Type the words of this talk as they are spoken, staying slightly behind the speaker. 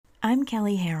I'm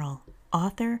Kelly Harrell,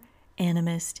 author,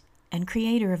 animist, and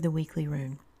creator of the Weekly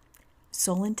Rune.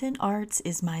 Soul Intent Arts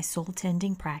is my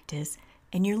soul-tending practice,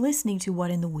 and you're listening to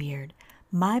What in the Weird,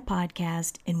 my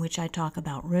podcast in which I talk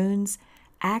about runes,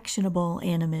 actionable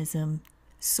animism,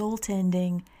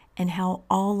 soul-tending, and how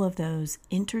all of those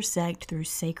intersect through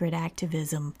sacred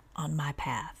activism on my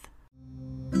path.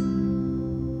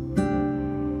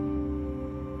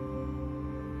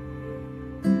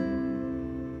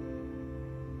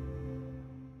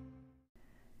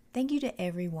 Thank you to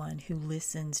everyone who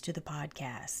listens to the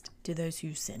podcast, to those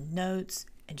who send notes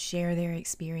and share their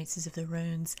experiences of the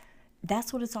runes.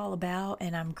 That's what it's all about,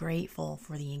 and I'm grateful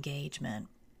for the engagement.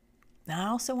 I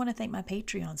also want to thank my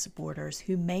Patreon supporters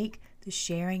who make the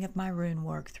sharing of my rune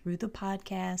work through the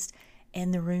podcast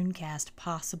and the Runecast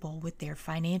possible with their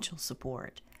financial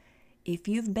support. If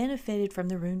you've benefited from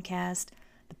the Runecast,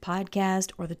 the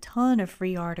podcast, or the ton of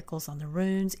free articles on the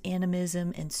runes,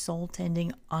 animism, and soul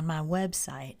tending on my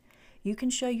website, you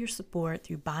can show your support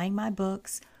through buying my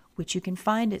books, which you can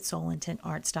find at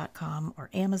soulintentarts.com or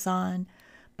Amazon,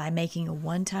 by making a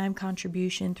one-time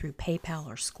contribution through PayPal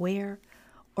or Square,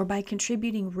 or by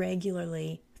contributing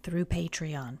regularly through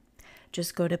Patreon.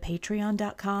 Just go to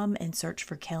patreon.com and search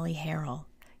for Kelly Harrell.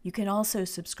 You can also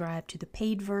subscribe to the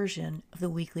paid version of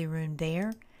the Weekly Rune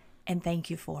there, and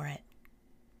thank you for it.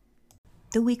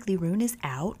 The Weekly Rune is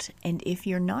out, and if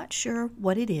you're not sure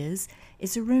what it is,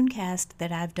 it's a runecast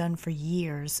that I've done for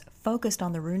years, focused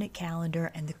on the runic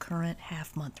calendar and the current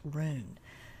half-month rune.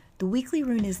 The Weekly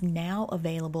Rune is now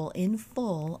available in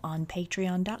full on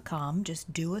patreon.com.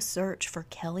 Just do a search for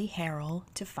Kelly Harrell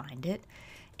to find it,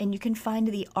 and you can find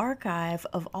the archive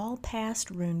of all past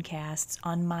runecasts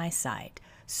on my site,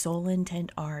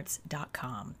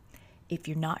 soulintentarts.com. If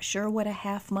you're not sure what a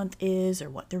half-month is or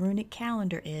what the runic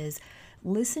calendar is,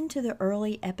 listen to the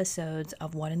early episodes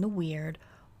of What in the Weird,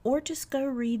 or just go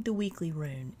read the Weekly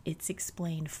Rune. It's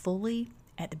explained fully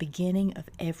at the beginning of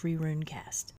every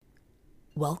runecast.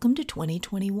 Welcome to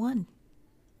 2021.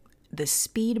 The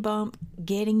speed bump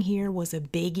getting here was a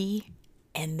biggie,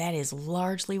 and that is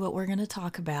largely what we're going to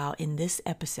talk about in this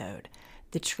episode,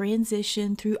 the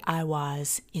transition through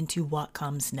Eihwaz into what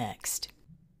comes next.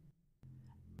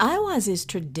 Eihwaz is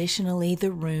traditionally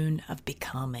the rune of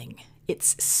becoming.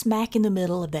 It's smack in the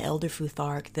middle of the Elder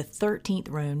Futhark, the 13th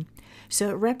rune, so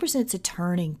it represents a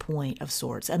turning point of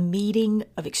sorts, a meeting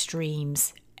of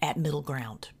extremes at middle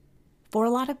ground. For a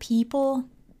lot of people,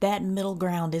 that middle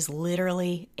ground is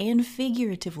literally and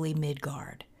figuratively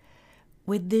Midgard.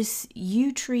 With this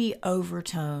yew tree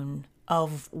overtone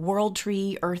of world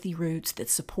tree earthy roots that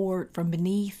support from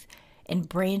beneath and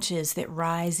branches that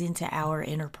rise into our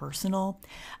interpersonal,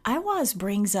 Eihwaz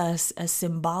brings us a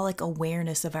symbolic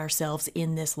awareness of ourselves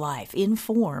in this life, in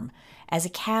form, as a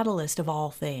catalyst of all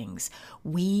things.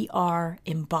 We are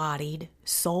embodied,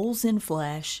 souls in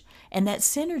flesh, and that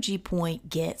synergy point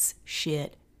gets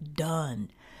shit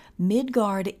done.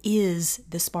 Midgard is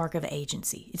the spark of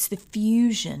agency. It's the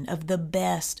fusion of the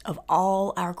best of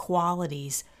all our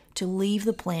qualities to leave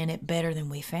the planet better than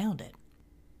we found it.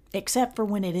 Except for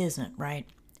when it isn't, right?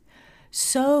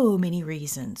 So many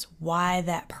reasons why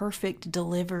that perfect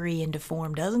delivery into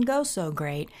form doesn't go so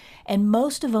great, and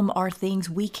most of them are things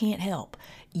we can't help.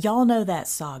 Y'all know that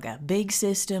saga. Big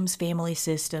systems, family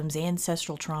systems,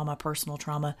 ancestral trauma, personal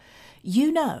trauma.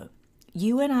 You know,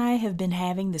 you and I have been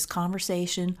having this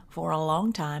conversation for a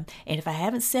long time, and if I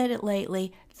haven't said it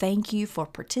lately, thank you for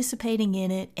participating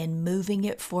in it and moving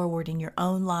it forward in your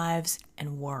own lives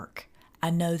and work.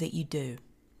 I know that you do.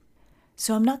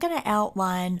 So I'm not going to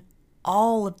outline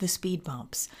all of the speed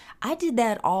bumps. I did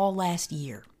that all last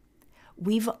year.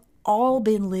 We've all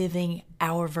been living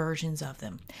our versions of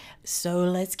them. So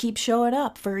let's keep showing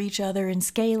up for each other and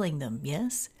scaling them,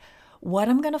 yes? What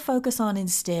I'm going to focus on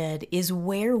instead is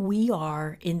where we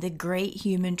are in the great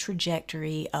human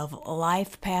trajectory of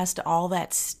life past all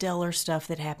that stellar stuff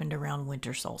that happened around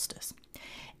winter solstice.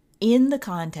 In the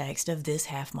context of this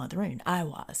half-month rune,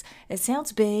 Eihwaz. It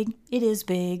sounds big. It is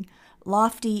big.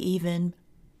 Lofty even,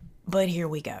 but here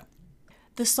we go.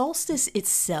 The solstice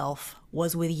itself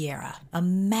was with Yera, a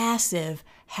massive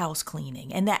house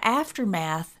cleaning, and the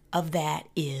aftermath of that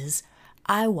is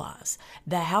Eihwaz.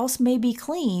 The house may be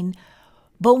clean,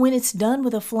 but when it's done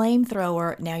with a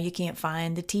flamethrower, now you can't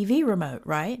find the TV remote,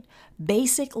 right?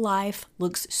 Basic life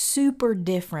looks super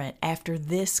different after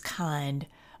this kind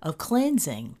of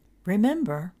cleansing.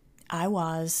 Remember,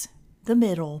 Eihwaz, the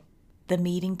middle, the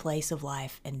meeting place of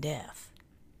life and death.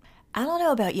 I don't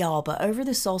know about y'all, but over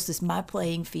the solstice, my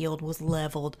playing field was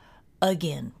leveled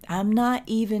Again, I'm not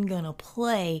even going to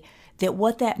play that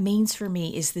what that means for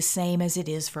me is the same as it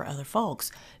is for other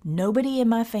folks. Nobody in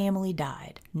my family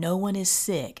died. No one is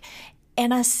sick.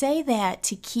 And I say that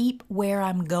to keep where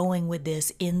I'm going with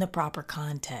this in the proper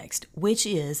context, which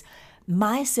is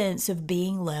my sense of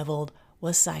being leveled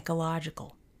was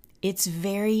psychological. It's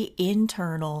very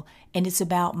internal, and it's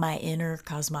about my inner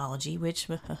cosmology, which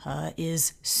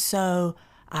is so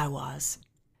Eihwaz.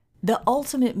 The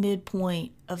ultimate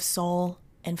midpoint of soul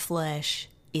and flesh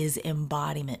is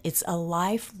embodiment. It's a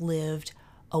life lived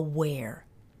aware,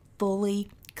 fully,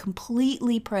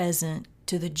 completely present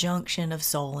to the junction of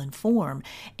soul and form.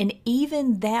 And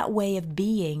even that way of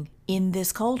being in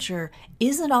this culture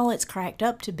isn't all it's cracked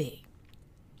up to be.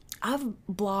 I've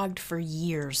blogged for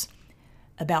years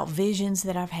about visions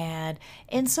that I've had,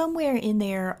 and somewhere in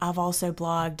there I've also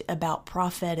blogged about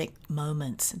prophetic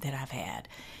moments that I've had.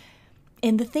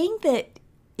 And the thing that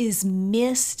is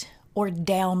missed or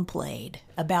downplayed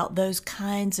about those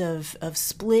kinds of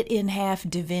split in half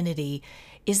divinity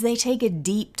is they take a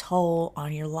deep toll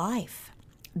on your life.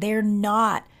 They're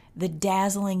not the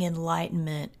dazzling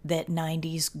enlightenment that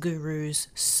 90s gurus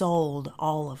sold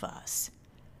all of us.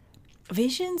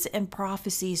 Visions and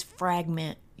prophecies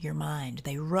fragment your mind.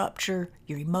 They rupture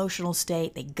your emotional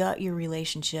state. They gut your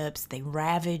relationships. They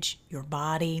ravage your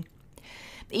body.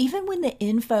 Even when the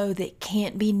info that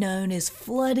can't be known is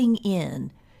flooding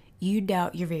in, you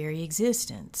doubt your very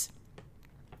existence.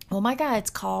 Well, my guides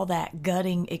call that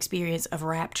gutting experience of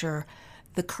rapture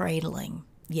the cradling.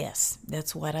 Yes,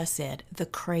 that's what I said, the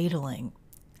cradling.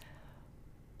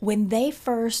 When they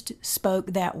first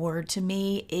spoke that word to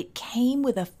me, it came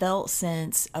with a felt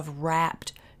sense of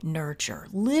wrapped nurture,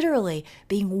 literally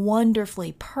being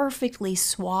wonderfully, perfectly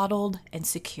swaddled and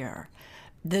secure.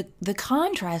 The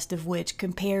contrast of which,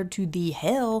 compared to the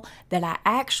hell that I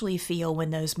actually feel when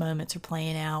those moments are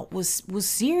playing out, was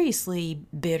seriously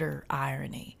bitter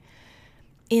irony.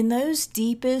 In those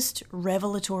deepest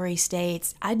revelatory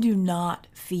states, I do not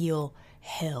feel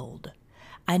held.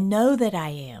 I know that I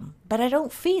am, but I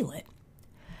don't feel it.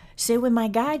 So when my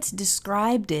guides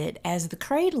described it as the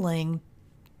cradling,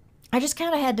 I just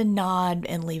kind of had to nod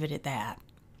and leave it at that.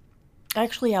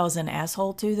 Actually, I was an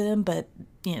asshole to them, but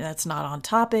that's not on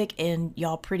topic, and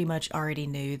y'all pretty much already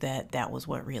knew that that was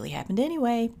what really happened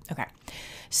anyway. Okay,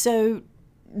 so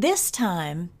this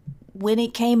time, when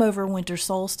it came over winter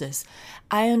solstice,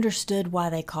 I understood why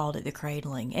they called it the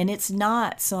cradling. And it's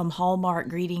not some Hallmark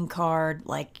greeting card,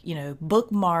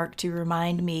 bookmark to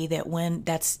remind me that when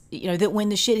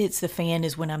the shit hits the fan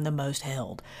is when I'm the most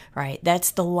held, right?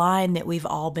 That's the line that we've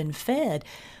all been fed.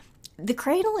 The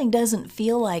cradling doesn't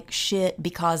feel like shit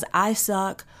because I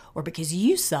suck, or because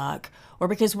you suck, or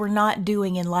because we're not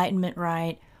doing enlightenment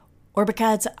right, or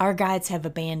because our guides have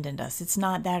abandoned us. It's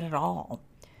not that at all.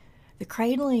 The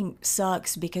cradling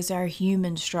sucks because our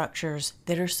human structures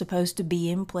that are supposed to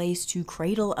be in place to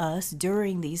cradle us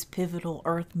during these pivotal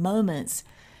earth moments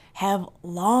have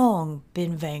long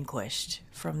been vanquished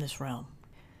from this realm.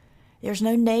 There's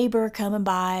no neighbor coming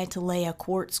by to lay a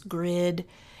quartz grid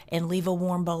and leave a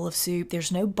warm bowl of soup.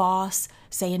 There's no boss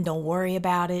saying, don't worry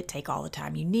about it, take all the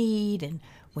time you need, and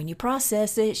when you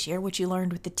process it, share what you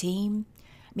learned with the team.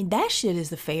 I mean, that shit is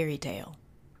the fairy tale.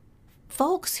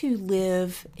 Folks who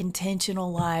live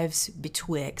intentional lives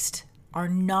betwixt are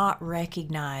not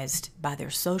recognized by their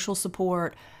social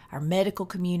support, our medical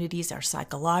communities, our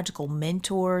psychological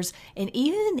mentors, and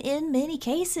even in many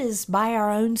cases by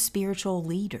our own spiritual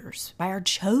leaders, by our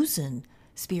chosen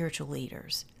spiritual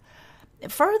leaders.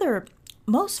 Further,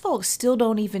 most folks still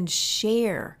don't even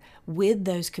share with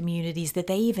those communities that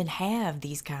they even have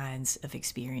these kinds of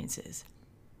experiences.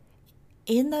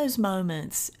 In those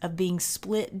moments of being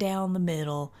split down the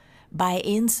middle by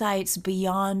insights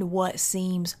beyond what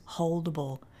seems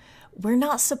holdable, we're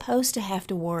not supposed to have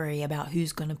to worry about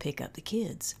who's going to pick up the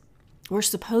kids. We're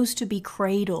supposed to be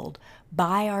cradled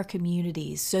by our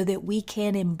communities so that we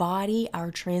can embody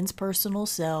our transpersonal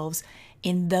selves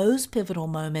in those pivotal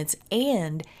moments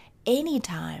and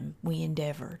anytime we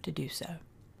endeavor to do so.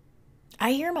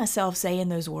 I hear myself saying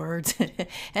those words,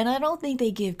 and I don't think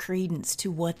they give credence to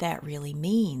what that really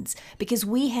means, because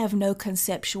we have no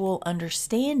conceptual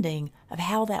understanding of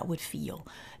how that would feel.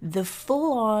 The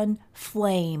full-on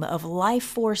flame of life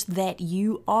force that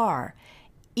you are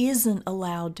isn't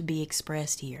allowed to be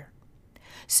expressed here.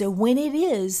 So when it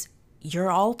is, you're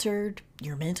altered,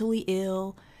 you're mentally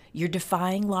ill, you're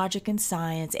defying logic and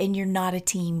science, and you're not a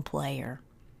team player.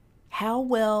 How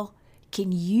well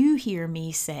can you hear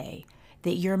me say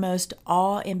that your most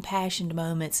awe-impassioned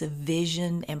moments of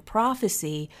vision and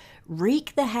prophecy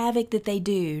wreak the havoc that they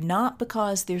do, not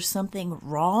because there's something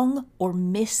wrong or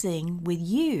missing with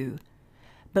you,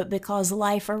 but because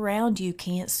life around you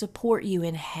can't support you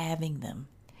in having them.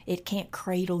 It can't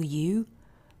cradle you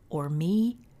or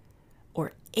me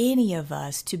or any of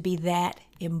us to be that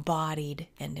embodied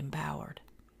and empowered.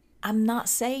 I'm not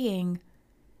saying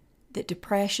that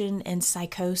depression and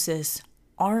psychosis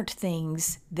aren't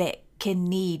things that can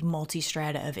need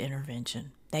multi-strata of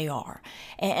intervention. They are.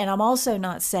 And I'm also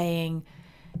not saying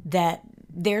that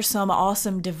there's some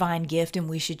awesome divine gift and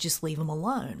we should just leave them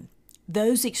alone.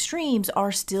 Those extremes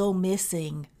are still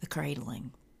missing the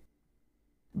cradling.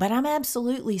 But I'm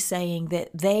absolutely saying that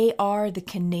they are the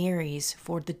canaries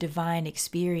for the divine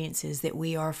experiences that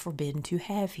we are forbidden to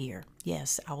have here.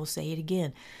 Yes, I will say it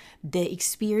again. The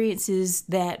experiences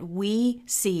that we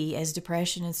see as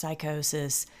depression and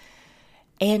psychosis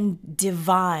and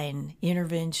divine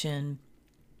intervention,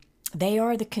 they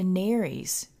are the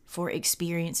canaries for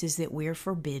experiences that we're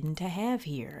forbidden to have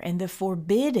here. And the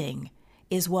forbidding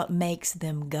is what makes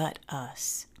them gut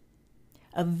us.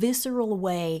 A visceral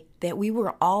way that we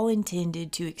were all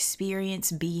intended to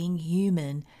experience being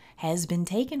human has been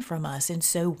taken from us. And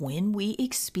so when we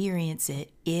experience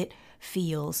it, it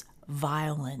feels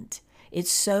violent.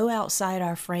 It's so outside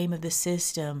our frame of the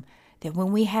system that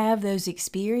when we have those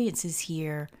experiences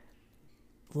here,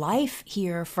 life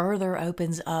here further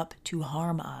opens up to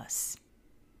harm us.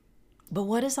 But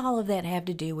what does all of that have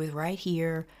to do with right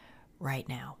here, right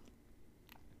now?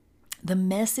 The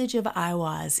message of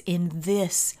Eihwaz in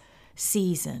this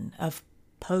season of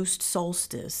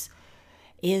post-solstice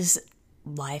is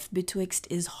life betwixt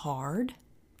is hard,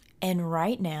 and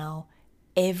right now,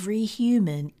 every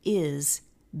human is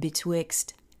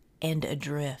betwixt and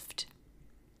adrift.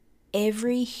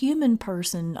 Every human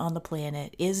person on the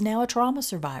planet is now a trauma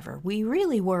survivor. We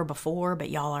really were before,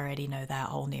 but y'all already know that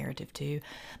whole narrative too.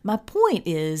 My point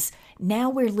is,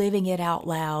 now we're living it out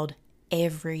loud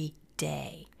every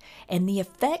day. And the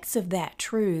effects of that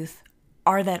truth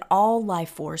are that all life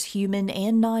force, human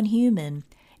and non-human,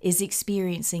 is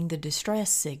experiencing the distress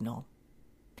signal.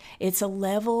 It's a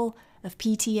level of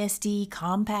PTSD,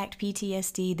 compact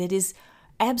PTSD, that is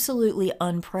absolutely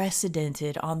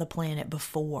unprecedented on the planet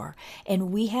before.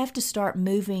 And we have to start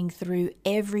moving through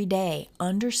every day,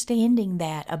 understanding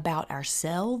that about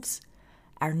ourselves,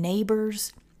 our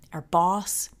neighbors, our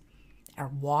boss, our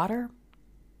water.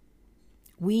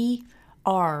 We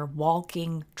are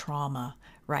walking trauma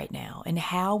right now, and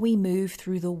how we move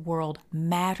through the world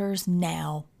matters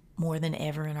now more than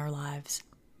ever in our lives.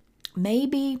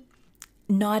 Maybe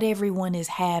not everyone is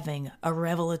having a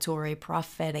revelatory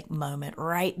prophetic moment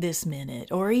right this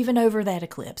minute or even over that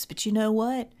eclipse, but you know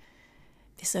what?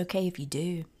 It's okay if you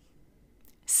do.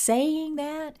 Saying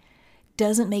that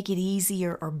doesn't make it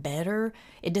easier or better.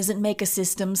 It doesn't make a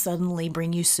system suddenly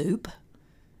bring you soup,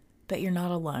 but you're not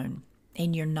alone.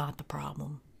 And you're not the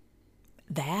problem.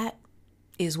 That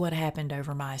is what happened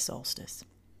over my solstice.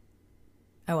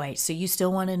 Oh, wait, so you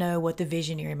still want to know what the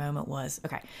visionary moment was?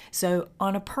 Okay, so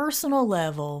on a personal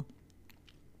level,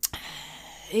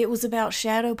 it was about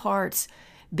shadow parts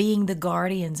being the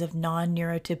guardians of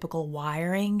non-neurotypical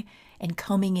wiring and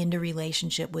coming into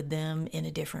relationship with them in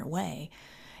a different way.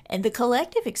 And the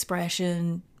collective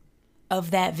expression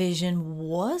of that vision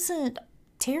wasn't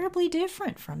terribly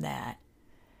different from that.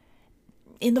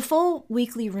 In the full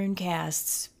weekly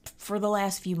runecasts for the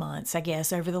last few months, I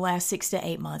guess, over the last 6 to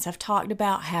 8 months, I've talked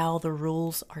about how the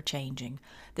rules are changing.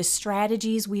 The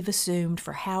strategies we've assumed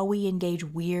for how we engage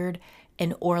Weird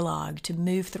and Orlog to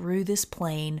move through this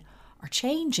plane are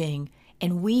changing,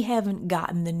 and we haven't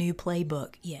gotten the new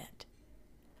playbook yet.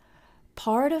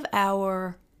 Part of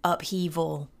our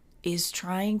upheaval is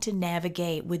trying to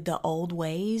navigate with the old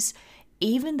ways,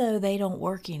 even though they don't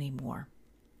work anymore.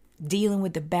 Dealing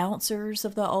with the bouncers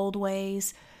of the old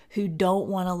ways who don't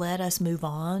want to let us move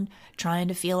on, trying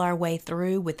to feel our way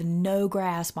through with no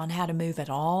grasp on how to move at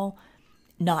all,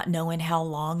 not knowing how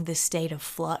long this state of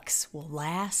flux will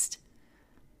last,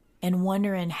 and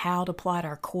wondering how to plot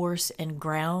our course and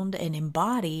ground and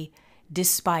embody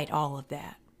despite all of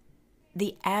that.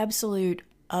 The absolute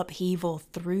upheaval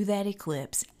through that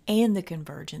eclipse and the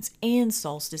convergence and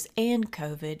solstice and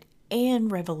COVID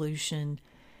and revolution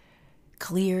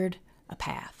cleared a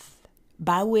path,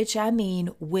 by which I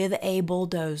mean with a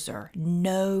bulldozer,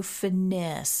 no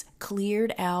finesse,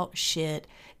 cleared out shit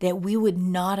that we would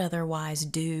not otherwise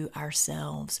do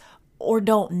ourselves or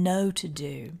don't know to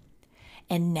do.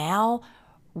 And now,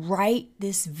 right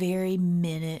this very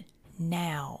minute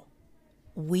now,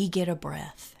 we get a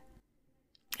breath,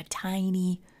 a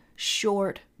tiny,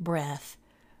 short breath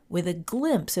with a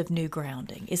glimpse of new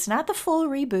grounding. It's not the full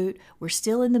reboot. We're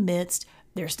still in the midst.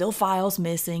 There's still files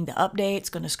missing. The update's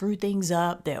going to screw things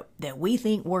up that we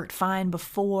think worked fine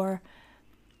before.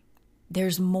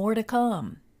 There's more to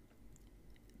come.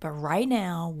 But right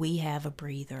now, we have a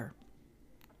breather.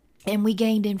 And we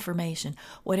gained information.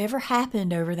 Whatever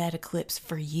happened over that eclipse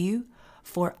for you,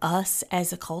 for us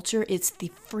as a culture, it's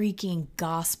the freaking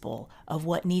gospel of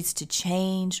what needs to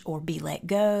change or be let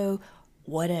go,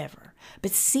 whatever. But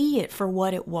see it for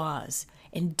what it was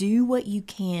and do what you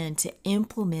can to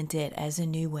implement it as a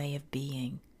new way of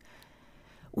being.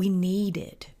 We need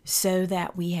it so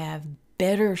that we have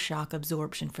better shock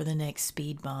absorption for the next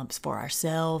speed bumps for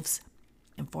ourselves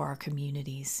and for our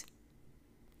communities.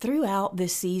 Throughout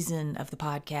this season of the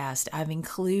podcast, I've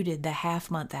included the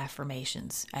half-month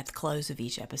affirmations at the close of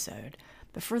each episode.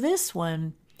 But for this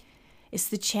one, it's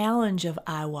the challenge of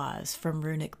Eihwaz from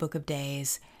Runic Book of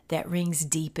Days that rings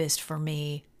deepest for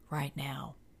me right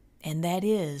now. And that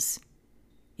is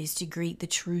to greet the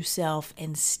true self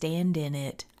and stand in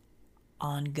it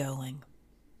ongoing.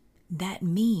 That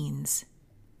means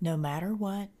no matter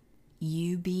what,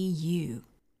 you be you.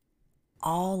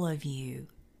 All of you.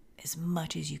 As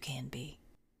much as you can be.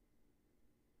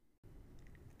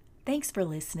 Thanks for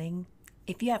listening.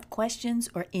 If you have questions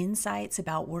or insights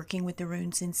about working with the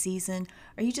runes in season,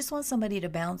 or you just want somebody to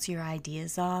bounce your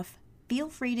ideas off, feel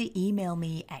free to email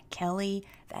me at Kelly,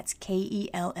 that's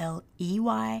Kelley,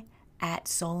 at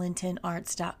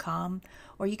soulintentarts.com,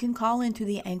 or you can call into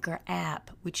the Anchor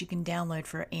app, which you can download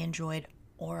for Android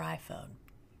or iPhone.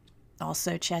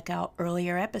 Also, check out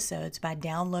earlier episodes by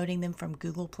downloading them from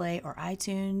Google Play or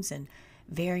iTunes and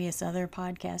various other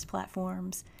podcast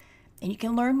platforms. And you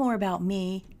can learn more about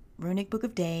me, Runic Book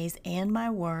of Days, and my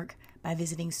work by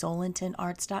visiting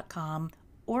soulintentarts.com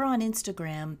or on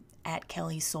Instagram at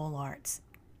Kelley Soul Arts.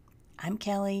 I'm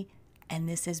Kelly, and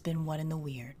this has been What in the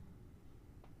Weird.